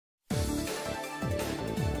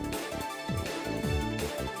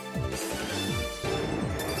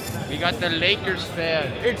got the Lakers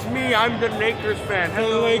fan. It's me, I'm the Lakers fan.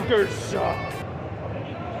 Hello. Lakers suck.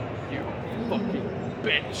 You fucking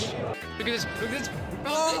bitch. Look at this, look at this.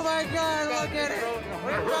 Oh my god, look at it.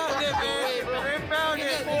 We found it, babe. We found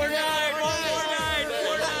it. 4-9,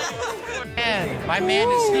 1-4-9, 4-9. Man, my man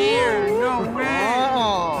is here. No way.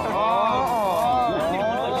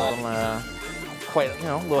 Quite, you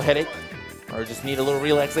know, a little headache, or just need a little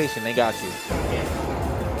relaxation. They got you.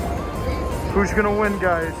 Who's gonna win,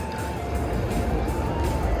 guys?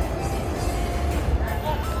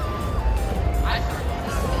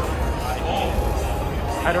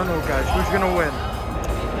 I don't know, guys. Who's gonna win?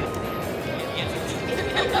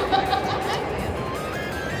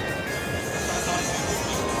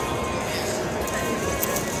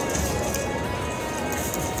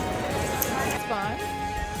 It's fun.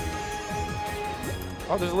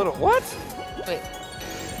 Oh, there's a little what? Wait.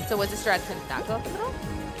 So was the strat to not go up the middle?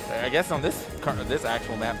 I guess on this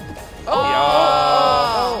actual map.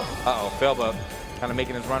 Oh! Uh-oh, Felba kind of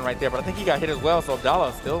making his run right there, but I think he got hit as well, so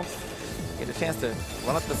Dalla still get a chance to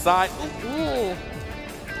run up the side. Ooh.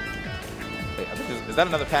 Wait, I think is that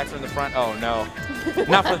another Paxer in the front? Oh no,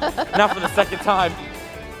 not for the second time.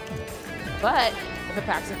 But if the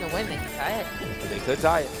Paxer can win, they can tie it. They could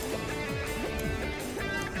tie it.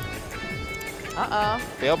 Uh-oh.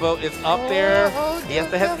 Felba is up there. He has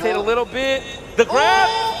to hesitate a little bit. The grab.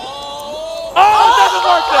 It doesn't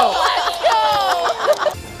work though.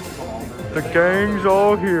 The gang's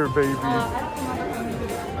all here, baby.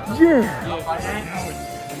 Yeah.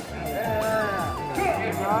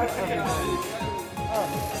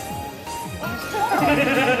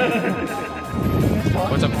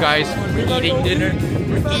 What's up, guys? We're eating dinner.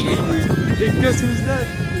 We're eating. Hey, guess who's that?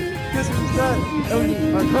 Guess who's that?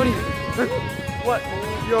 Cody. What?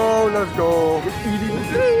 Yo, let's go. We're eating.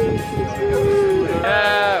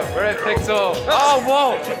 Yeah, we're at Pixel. Oh,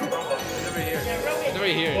 whoa! It's over here. It's over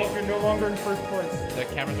here. Well, you're no longer in first place. The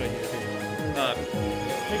camera's right here.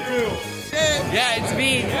 Hey, Drew. Yeah, it's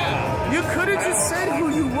me. You could have just said who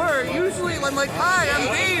you were. Usually I'm like, hi, I'm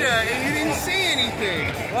Beta, and you didn't say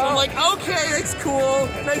anything. So I'm like, okay, that's cool.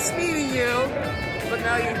 Nice meeting you. But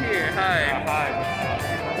now you're here. Hi. Hi.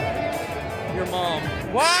 Your mom.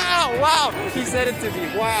 Wow! He said it to me.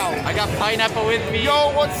 Wow. I got pineapple with me.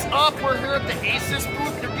 Yo, what's up? We're here at the Asus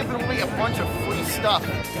booth. They're giving away a bunch of free stuff.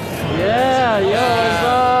 Yeah, yo, what's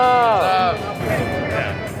up?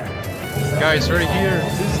 Guys, right here.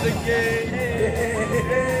 This is the game.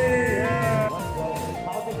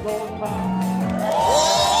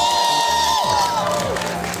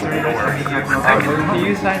 Can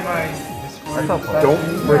you sign my Discord? Don't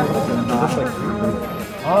break it.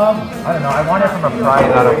 I don't know. I want it from a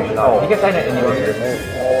prize out of the shop. You can sign it anywhere.